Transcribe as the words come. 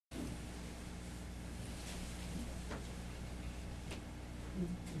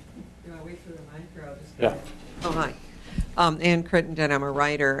Do I wait for the mic or I'll just Yeah. Oh, hi. Ann Crittenden. I'm a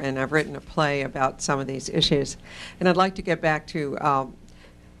writer, and I've written a play about some of these issues. And I'd like to get back to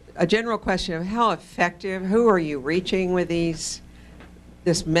a general question of how effective, who are you reaching with this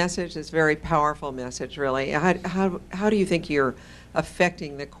message, this very powerful message, really? How do you think you're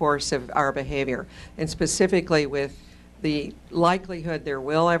affecting the course of our behavior? And specifically with the likelihood there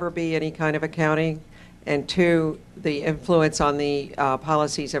will ever be any kind of accounting, and two, the influence on the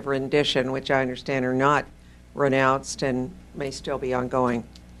policies of rendition, which I understand are not renounced and may still be ongoing.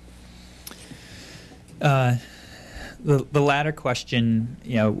 The latter question,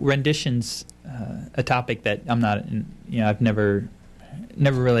 rendition's a topic that I'm not, I've never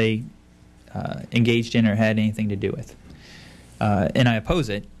really engaged in or had anything to do with, and I oppose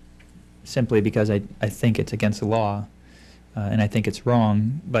it simply because I think it's against the law, and I think it's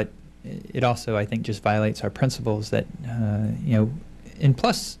wrong. But it also, I think, just violates our principles that, and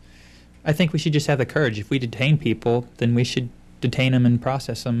plus, I think we should just have the courage. If we detain people, then we should detain them and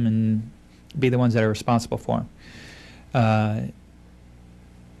process them and be the ones that are responsible for them.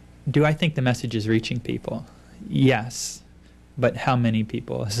 Do I think the message is reaching people? Yes. But how many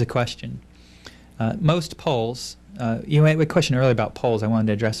people is the question. Most polls, you had a question earlier about polls. I wanted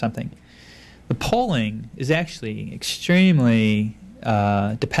to address something. The polling is actually extremely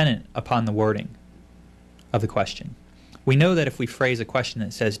dependent upon the wording of the question. We know that if we phrase a question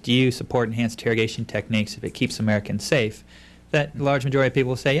that says, do you support enhanced interrogation techniques if it keeps Americans safe, that the large majority of people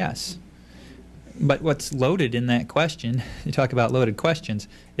will say yes. But what's loaded in that question, you talk about loaded questions,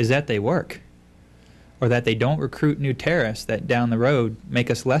 is that they work, or that they don't recruit new terrorists that down the road make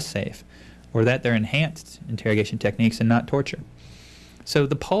us less safe, or that they're enhanced interrogation techniques and not torture. So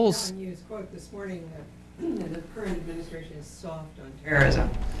the polls... Alan Hughes quote this morning that the current administration is soft on terrorism.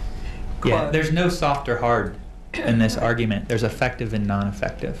 Yeah, there's no soft or hard in this argument. There's effective and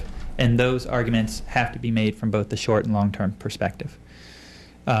non-effective. And those arguments have to be made from both the short and long-term perspective.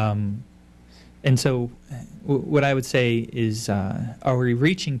 And so what I would say is, are we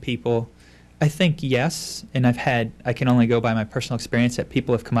reaching people? I think yes, and I can only go by my personal experience that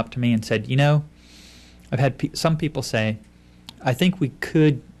people have come up to me and said, I've had some people say, I think we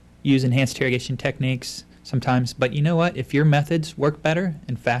could use enhanced interrogation techniques sometimes, but you know what? If your methods work better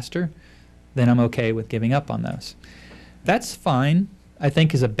and faster, then I'm okay with giving up on those. That's fine, I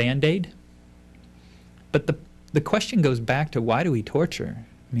think, as a Band-Aid. But the question goes back to, why do we torture?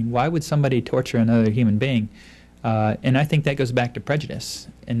 I mean, why would somebody torture another human being? And I think that goes back to prejudice.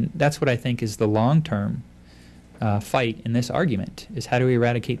 And that's what I think is the long-term fight in this argument, is how do we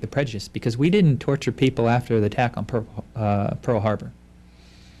eradicate the prejudice? Because we didn't torture people after the attack on Pearl Harbor,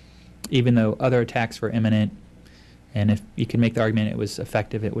 even though other attacks were imminent. And if you can make the argument it was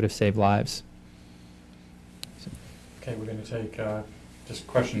effective, it would have saved lives. So. Okay, we're going to take just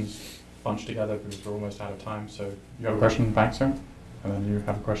questions bunched together because we're almost out of time. So you have a question, thanks, sir. And then you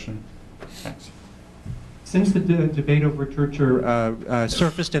have a question, thanks. Since the debate over torture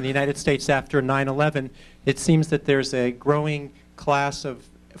surfaced in the United States after 9/11, it seems that there's a growing class of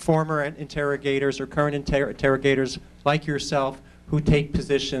former interrogators or current interrogators like yourself who take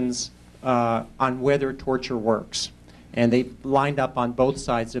positions on whether torture works. And they've lined up on both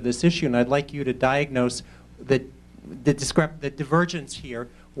sides of this issue. And I'd like you to diagnose the divergence here.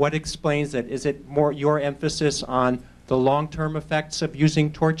 What explains it? Is it more your emphasis on the long-term effects of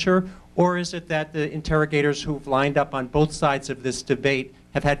using torture, or is it that the interrogators who've lined up on both sides of this debate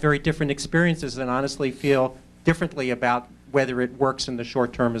have had very different experiences and honestly feel differently about whether it works in the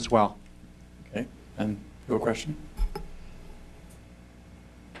short term as well? Okay, and your question?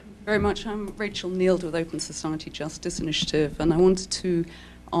 Very much. I'm Rachel Neild with Open Society Justice Initiative, and I wanted to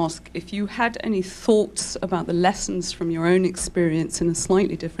ask if you had any thoughts about the lessons from your own experience in a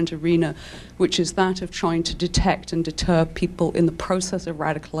slightly different arena, which is that of trying to detect and deter people in the process of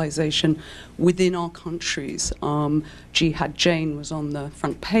radicalization within our countries. Jihad Jain was on the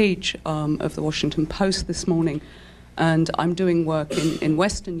front page of the Washington Post this morning, and I'm doing work in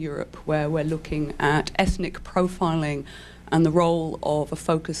Western Europe where we're looking at ethnic profiling and the role of a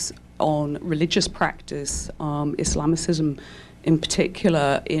focus on religious practice, Islamicism in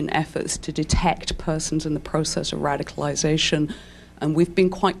particular, in efforts to detect persons in the process of radicalization. And we've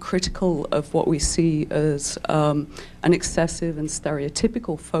been quite critical of what we see as an excessive and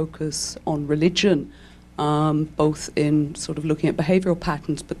stereotypical focus on religion, both in sort of looking at behavioral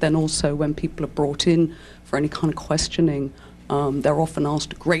patterns, but then also when people are brought in for any kind of questioning, they're often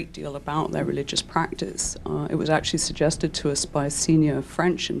asked a great deal about their religious practice. It was actually suggested to us by a senior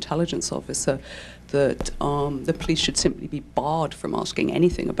French intelligence officer that the police should simply be barred from asking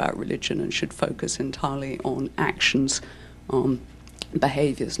anything about religion and should focus entirely on actions.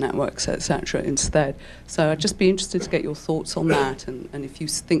 behaviours networks, etc. instead. So I'd just be interested to get your thoughts on that, and if you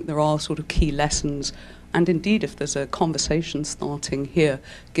think there are sort of key lessons, and indeed if there's a conversation starting here,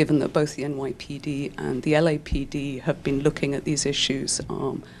 given that both the NYPD and the LAPD have been looking at these issues,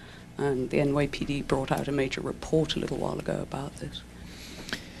 and the NYPD brought out a major report a little while ago about this.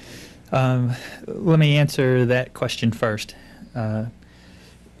 Let me answer that question first.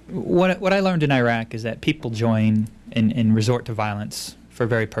 What I learned in Iraq is that people join and resort to violence for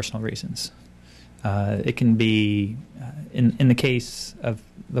very personal reasons. It can be, in the case of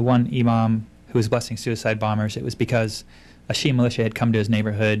the one imam who was blessing suicide bombers, it was because a Shia militia had come to his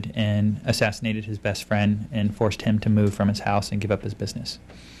neighborhood and assassinated his best friend and forced him to move from his house and give up his business.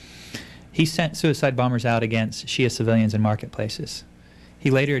 He sent suicide bombers out against Shia civilians in marketplaces.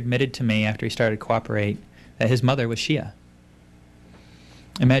 He later admitted to me, after he started to cooperate, that his mother was Shia.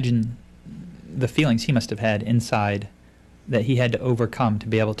 Imagine the feelings he must have had inside that he had to overcome to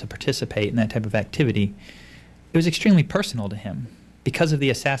be able to participate in that type of activity. It was extremely personal to him because of the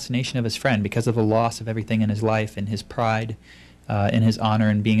assassination of his friend, because of the loss of everything in his life and his pride and his honor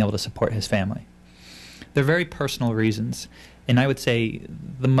and being able to support his family. They're very personal reasons, and I would say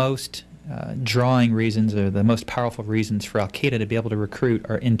the most drawing reasons or the most powerful reasons for Al-Qaeda to be able to recruit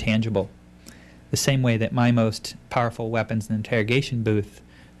are intangible. The same way that my most powerful weapons in the interrogation booth,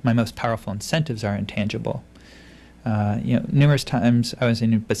 my most powerful incentives are intangible. Numerous times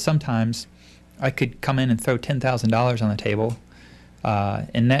but sometimes I could come in and throw $10,000 on the table,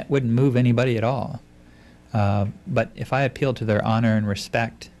 and that wouldn't move anybody at all. But if I appealed to their honor and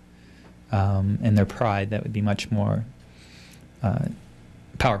respect and their pride, that would be much more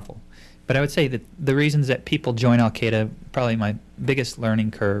powerful. But I would say that the reasons that people join Al-Qaeda, probably my biggest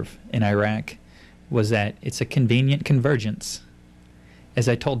learning curve in Iraq, was that it's a convenient convergence. As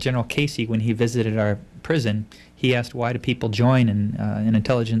I told General Casey when he visited our prison, he asked why do people join, and an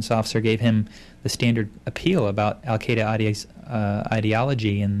intelligence officer gave him the standard appeal about Al-Qaeda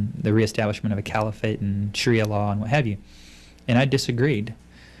ideology and the reestablishment of a caliphate and Sharia law and what have you. And I disagreed.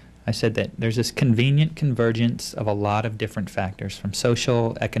 I said that there's this convenient convergence of a lot of different factors, from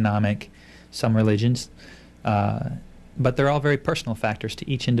social, economic, some religions, but they're all very personal factors to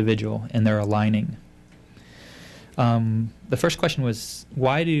each individual, and they're aligning. The first question was,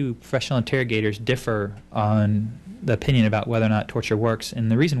 why do professional interrogators differ on the opinion about whether or not torture works? And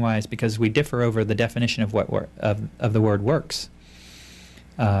the reason why is because we differ over the definition of what of the word works.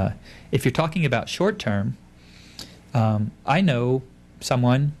 If you're talking about short term, I know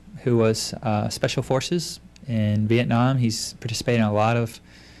someone who was Special Forces in Vietnam. He's participated in a lot of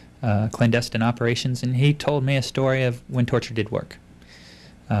clandestine operations, and he told me a story of when torture did work.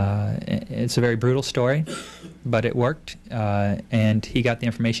 It's a very brutal story, but it worked, and he got the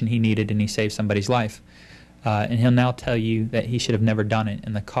information he needed, and he saved somebody's life. And he'll now tell you that he should have never done it,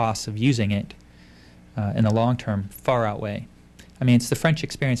 and the costs of using it in the long term far outweigh. I mean, it's the French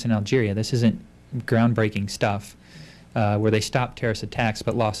experience in Algeria. This isn't groundbreaking stuff where they stopped terrorist attacks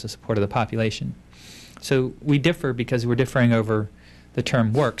but lost the support of the population. So we differ because we're differing over the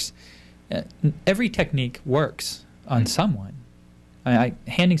term works. Every technique works on someone.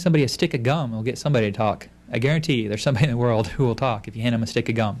 Handing somebody a stick of gum will get somebody to talk. I guarantee you there's somebody in the world who will talk if you hand them a stick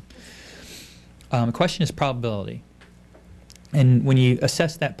of gum. The question is probability. And when you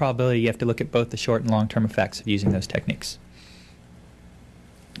assess that probability, you have to look at both the short and long-term effects of using those techniques.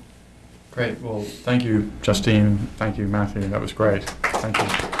 Great. Well, thank you, Justine. Thank you, Matthew. That was great. Thank you.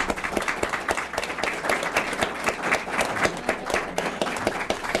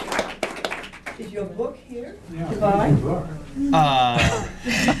 Is your book here? Yeah, to buy?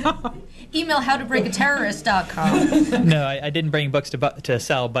 Email howtobreakaterrorist.com. No, I didn't bring books to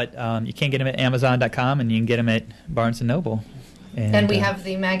sell, but you can get them at Amazon.com, and you can get them at Barnes & Noble. And we have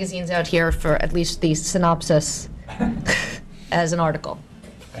the magazines out here for at least the synopsis as an article.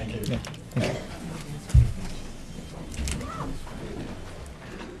 Thank you. Yeah, thank you.